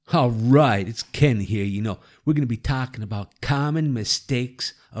All right, it's Ken here. We're going to be talking about common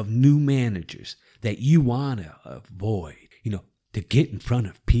mistakes of new managers that you want to avoid, to get in front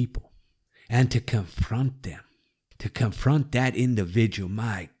of people and to confront them. To confront that individual,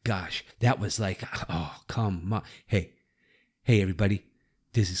 my gosh, that was like, oh, come on. Hey, everybody,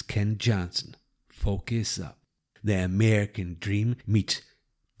 this is Ken Johnson. Focus up. The American dream meets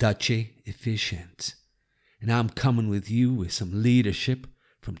Duce Efficienz. And I'm coming with you with some leadership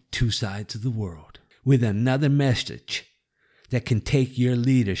from two sides of the world, with another message that can take your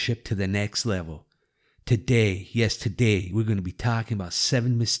leadership to the next level. Today, we're going to be talking about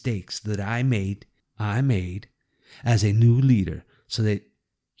 7 mistakes that I made as a new leader so that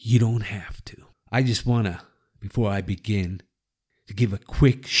you don't have to. I just want to, before I begin, to give a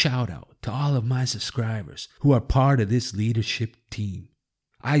quick shout out to all of my subscribers who are part of this leadership team.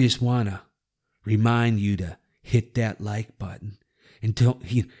 I just want to remind you to hit that like button and don't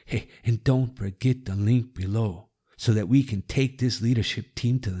forget the link below so that we can take this leadership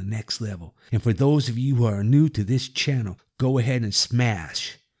team to the next level. And for those of you who are new to this channel, go ahead and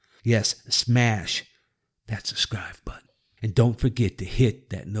smash that subscribe button. And don't forget to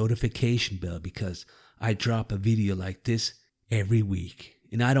hit that notification bell because I drop a video like this every week.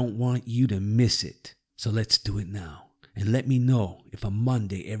 And I don't want you to miss it. So let's do it now. And let me know if a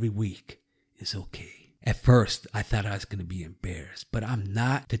Monday every week is okay. At first, I thought I was going to be embarrassed, but I'm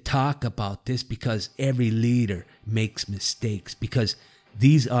not to talk about this because every leader makes mistakes, because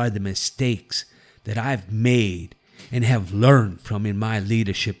these are the mistakes that I've made and have learned from in my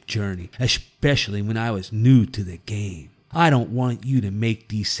leadership journey, especially when I was new to the game. I don't want you to make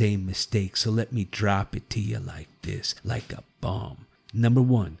these same mistakes, so let me drop it to you like this, like a bomb. Number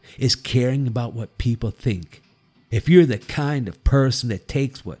 1 is caring about what people think. If you're the kind of person that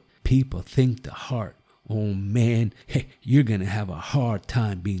takes what people think to heart, oh man, you're going to have a hard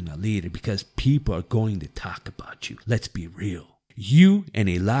time being a leader because people are going to talk about you. Let's be real. You and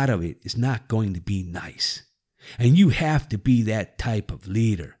a lot of it is not going to be nice. And you have to be that type of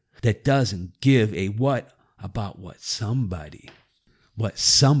leader that doesn't give a what about what somebody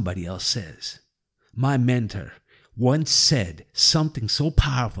else says. My mentor once said something so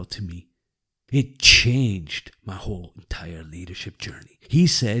powerful to me. It changed my whole entire leadership journey. He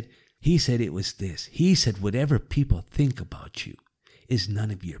said it was this. He said, whatever people think about you is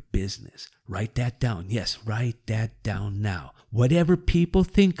none of your business. Write that down. Yes, write that down now. Whatever people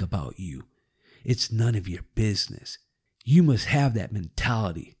think about you, it's none of your business. You must have that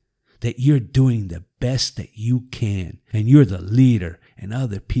mentality that you're doing the best that you can and you're the leader in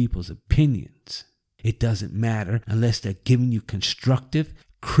other people's opinions. It doesn't matter unless they're giving you constructive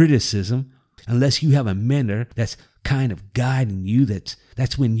criticism, unless you have a mentor that's kind of guiding you.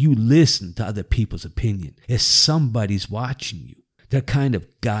 That's when you listen to other people's opinion. If somebody's watching you, they're kind of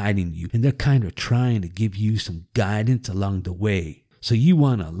guiding you and they're kind of trying to give you some guidance along the way. So you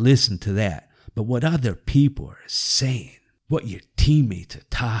want to listen to that. But what other people are saying, what your teammates are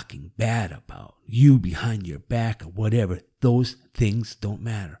talking bad about, you behind your back or whatever, those things don't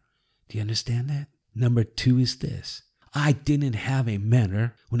matter. Do you understand that? Number 2 is this. I didn't have a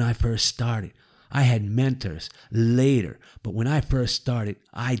mentor when I first started. I had mentors later, but when I first started,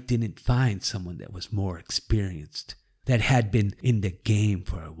 I didn't find someone that was more experienced, that had been in the game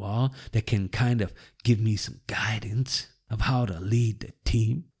for a while, that can kind of give me some guidance of how to lead the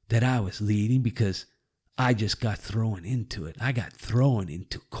team that I was leading, because I just got thrown into it. I got thrown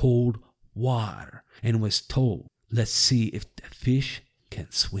into cold water and was told, let's see if the fish can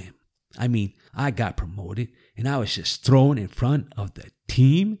swim. I mean, I got promoted and I was just thrown in front of the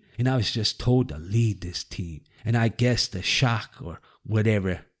team and I was just told to lead this team. And I guess the shock or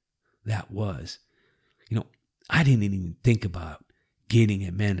whatever that was, I didn't even think about getting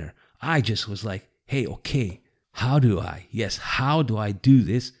a mentor. I just was like, hey, okay, how do I do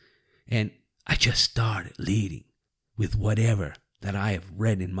this? And I just started leading with whatever that I have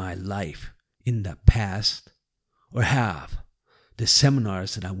read in my life in the past or have. The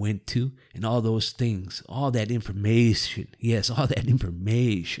seminars that I went to and all those things, all that information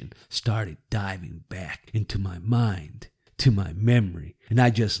started diving back into my mind, to my memory. And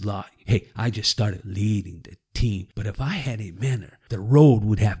I just started leading the team. But if I had a mentor, the road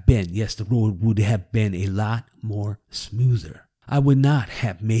would have been a lot more smoother. I would not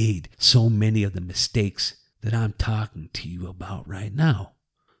have made so many of the mistakes that I'm talking to you about right now.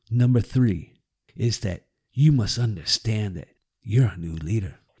 Number 3 is that you must understand that you're a new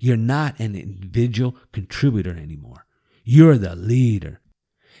leader. You're not an individual contributor anymore. You're the leader.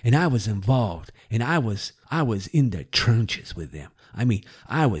 And I was involved, and I was in the trenches with them. I mean,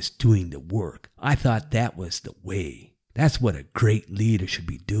 I was doing the work. I thought that was the way. That's what a great leader should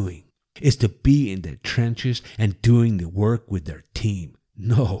be doing, is to be in the trenches and doing the work with their team.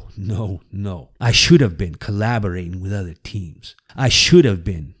 No. I should have been collaborating with other teams. I should have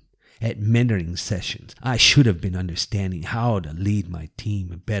been at mentoring sessions. I should have been understanding how to lead my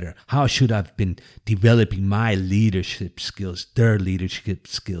team better. How should I have been developing my leadership skills, their leadership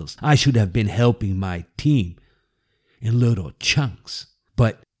skills? I should have been helping my team in little chunks,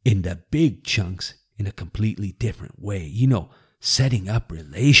 but in the big chunks in a completely different way. Setting up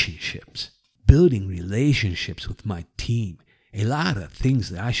relationships, building relationships with my team. A lot of things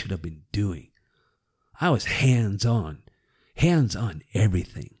that I should have been doing. I was hands-on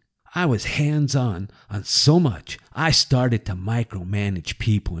everything. I was hands-on so much. I started to micromanage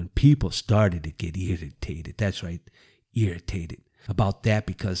people, and people started to get irritated. That's right, irritated about that,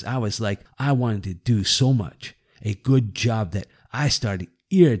 because I was like, I wanted to do so much, a good job, that I started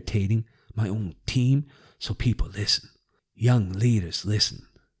irritating my own team. So people, listen. Young leaders, listen.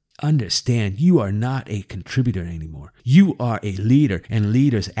 Understand, you are not a contributor anymore. You are a leader, and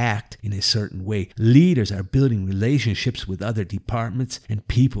leaders act in a certain way. Leaders are building relationships with other departments and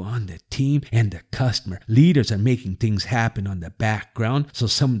people on the team and the customer. Leaders are making things happen on the background. So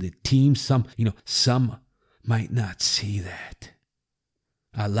some of the teams, some might not see that.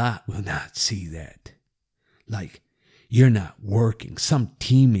 A lot will not see that. Like, you're not working. Some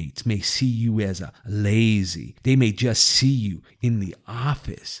teammates may see you as a lazy. They may just see you in the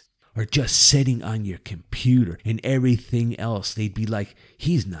office or just sitting on your computer and everything else. They'd be like,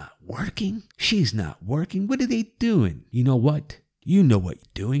 he's not working. She's not working. What are they doing? You know what? You know what you're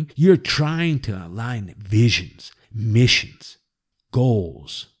doing. You're trying to align visions, missions,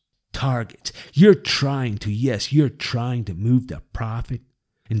 goals, targets. You're trying to move the profit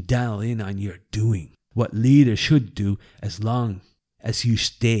and dial in on your doing. What leaders should do, as long as you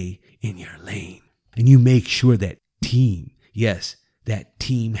stay in your lane and you make sure that team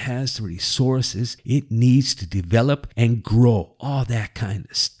has the resources it needs to develop and grow. All that kind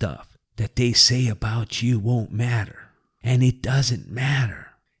of stuff that they say about you won't matter. And it doesn't matter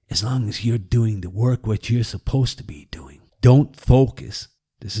as long as you're doing the work what you're supposed to be doing. Don't focus.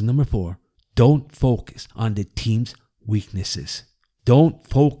 This is number 4. Don't focus on the team's weaknesses. Don't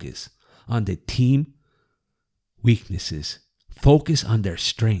focus on the team weaknesses. Focus on their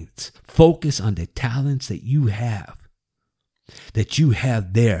strengths. Focus on the talents that you have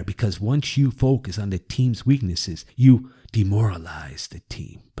there, because once you focus on the team's weaknesses, you demoralize the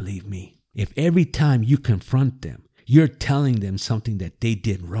team. Believe me. If every time you confront them, you're telling them something that they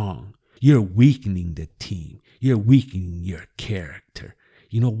did wrong, you're weakening the team. You're weakening your character.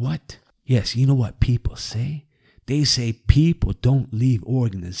 You know what? Yes, you know what people say? They say people don't leave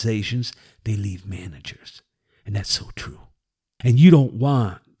organizations, they leave managers. And that's so true. And you don't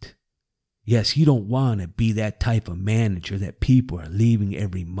want to be that type of manager that people are leaving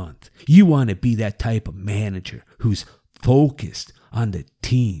every month. You want to be that type of manager who's focused on the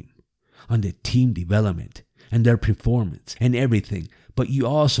team development and their performance and everything. But you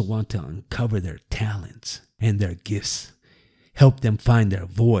also want to uncover their talents and their gifts, help them find their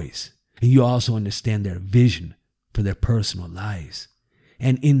voice. And you also understand their vision for their personal lives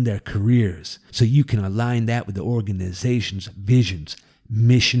and in their careers, so you can align that with the organization's visions,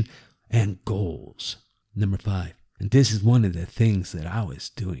 mission, and goals. Number 5, and this is one of the things that I was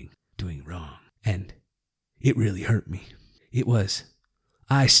doing wrong, and it really hurt me.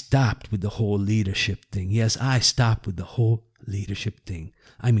 I stopped with the whole leadership thing. Yes, I stopped with the whole leadership thing.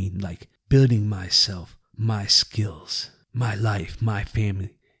 I mean, like building myself, my skills, my life, my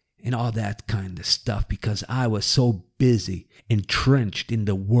family, and all that kind of stuff, because I was so busy, entrenched in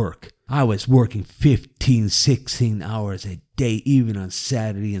the work. I was working 15, 16 hours a day, even on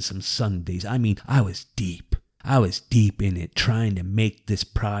Saturday and some Sundays. I mean, I was deep. I was deep in it, trying to make this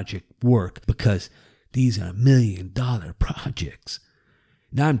project work, because these are $1 million projects.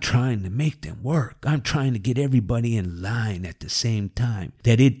 Now I'm trying to make them work. I'm trying to get everybody in line at the same time.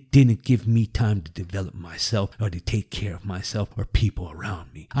 That it didn't give me time to develop myself or to take care of myself or people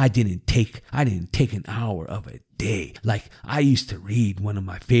around me. I didn't take an hour of a day. Like, I used to read one of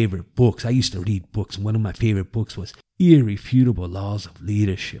my favorite books. I used to read books, and one of my favorite books was Irrefutable Laws of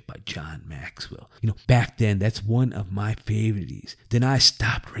Leadership by John Maxwell. Back then, that's one of my favorites. Then I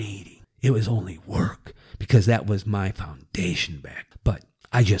stopped reading. It was only work, because that was my foundation back. But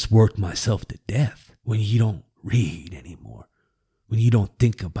I just worked myself to death. When you don't read anymore, when you don't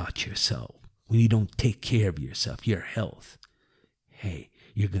think about yourself, when you don't take care of yourself, your health, hey,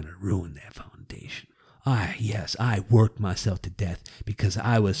 you're going to ruin that foundation. I worked myself to death because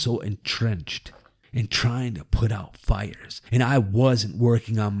I was so entrenched and trying to put out fires. And I wasn't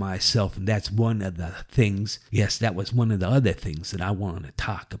working on myself. And that's one of the things. Yes, that was one of the other things that I wanted to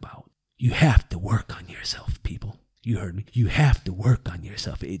talk about. You have to work on yourself, people. You heard me. You have to work on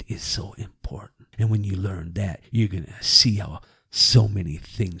yourself. It is so important. And when you learn that, you're going to see how so many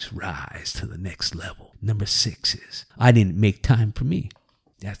things rise to the next level. Number 6 is, I didn't make time for me.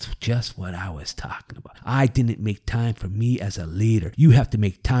 That's just what I was talking about. I didn't make time for me as a leader. You have to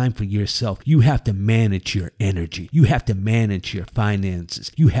make time for yourself. You have to manage your energy. You have to manage your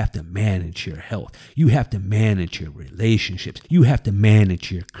finances. You have to manage your health. You have to manage your relationships. You have to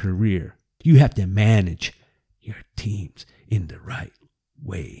manage your career. You have to manage your teams in the right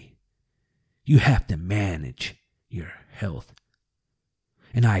way. You have to manage your health.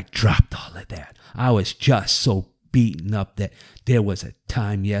 And I dropped all of that. I was just so beaten up that there was a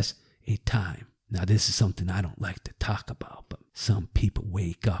time, yes, a time. Now, this is something I don't like to talk about, but some people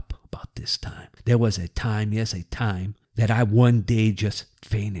wake up about this time. There was a time, yes, a time that I one day just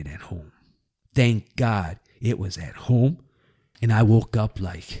fainted at home. Thank God it was at home, and I woke up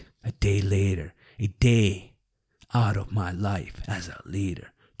like a day later. A day out of my life as a leader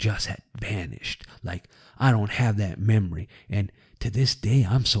just had vanished. Like, I don't have that memory. And to this day,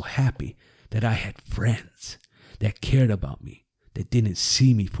 I'm so happy that I had friends that cared about me, that didn't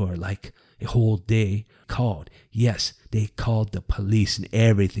see me for like a whole day. Yes, they called the police and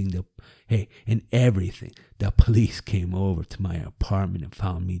everything. Everything. The police came over to my apartment and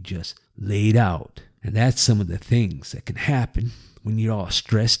found me just laid out. And that's some of the things that can happen when you're all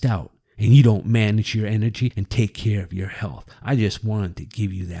stressed out and you don't manage your energy and take care of your health. I just wanted to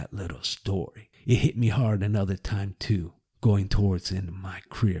give you that little story. It hit me hard another time too, going towards the end of my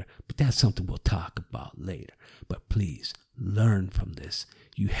career. But that's something we'll talk about later. But please, learn from this.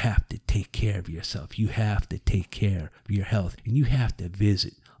 You have to take care of yourself. You have to take care of your health. And you have to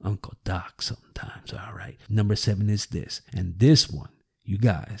visit Uncle Doc sometimes, all right? Number 7 is this. And this one, you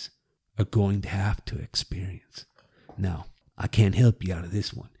guys are going to have to experience. Now, I can't help you out of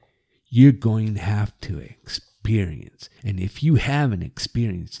this one. You're going to have to experience. And if you haven't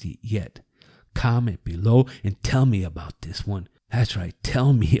experienced it yet, comment below and tell me about this one. That's right,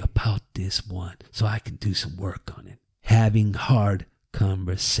 tell me about this one so I can do some work on it. Having hard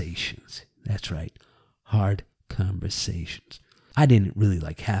conversations. That's right, hard conversations. I didn't really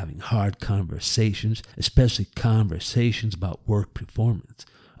like having hard conversations, especially conversations about work performance.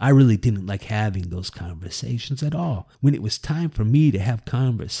 I really didn't like having those conversations at all. When it was time for me to have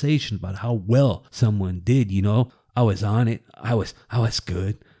conversations about how well someone did, I was on it. I was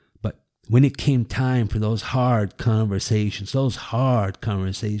good. When it came time for those hard conversations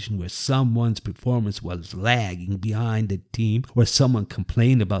where someone's performance was lagging behind the team, or someone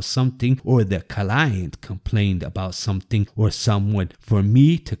complained about something, or the client complained about something, or someone, for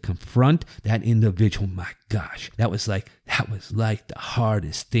me to confront that individual, my gosh, that was like the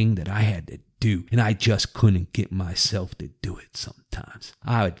hardest thing that I had to do. And I just couldn't get myself to do it sometimes.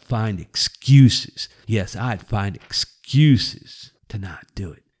 I would find excuses. Yes, I'd find excuses to not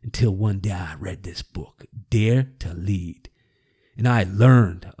do it. Until one day I read this book, Dare to Lead. And I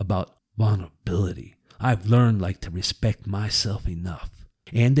learned about vulnerability. I've learned to respect myself enough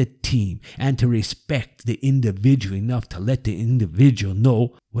and the team, and to respect the individual enough to let the individual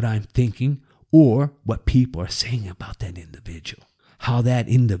know what I'm thinking or what people are saying about that individual. How that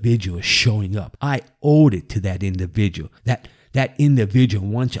individual is showing up. I owed it to that individual. That individual,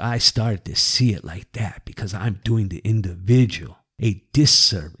 once I started to see it like that, because I'm doing the individual a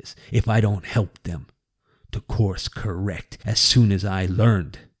disservice if I don't help them to course correct as soon as I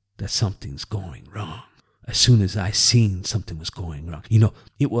learned that something's going wrong. As soon as I seen something was going wrong.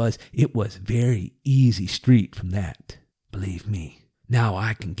 It was very easy street from that. Believe me. Now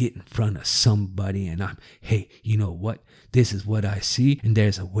I can get in front of somebody and hey, you know what? This is what I see, and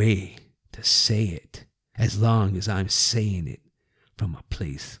there's a way to say it, as long as I'm saying it from a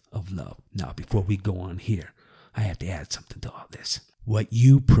place of love. Now, before we go on here, I have to add something to all this. What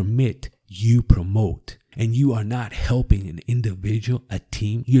you permit, you promote. And you are not helping an individual, a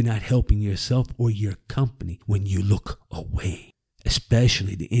team. You're not helping yourself or your company when you look away.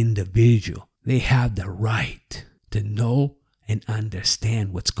 Especially the individual. They have the right to know and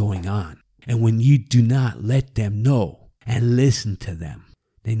understand what's going on. And when you do not let them know and listen to them,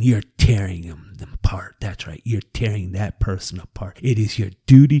 then you're tearing them apart. That's right. You're tearing that person apart. It is your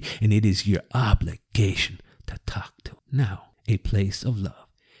duty and it is your obligation to talk to. Now, a place of love.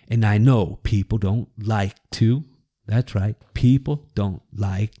 And I know people don't like to, that's right, people don't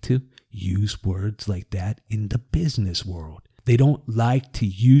like to use words like that in the business world. They don't like to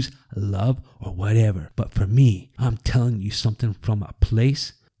use love or whatever. But for me, I'm telling you something from a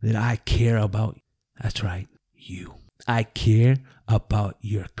place that I care about That's right, you. I care about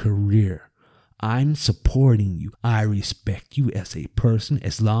your career. I'm supporting you. I respect you as a person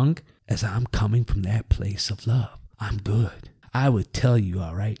as long as I'm coming from that place of love. I'm good. I would tell you,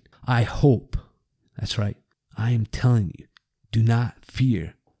 all right? I hope. That's right. I am telling you, do not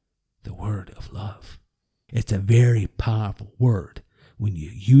fear the word of love. It's a very powerful word when you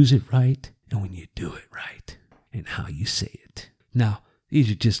use it right and when you do it right and how you say it. Now, these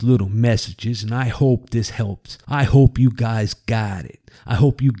are just little messages, and I hope this helps. I hope you guys got it. I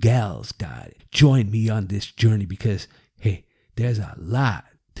hope you gals got it. Join me on this journey because, hey, there's a lot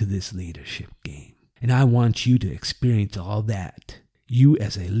to this leadership game. And I want you to experience all that you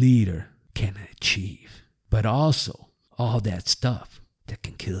as a leader can achieve. But also all that stuff that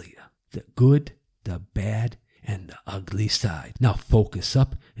can kill you. The good, the bad, and the ugly side. Now focus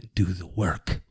up and do the work.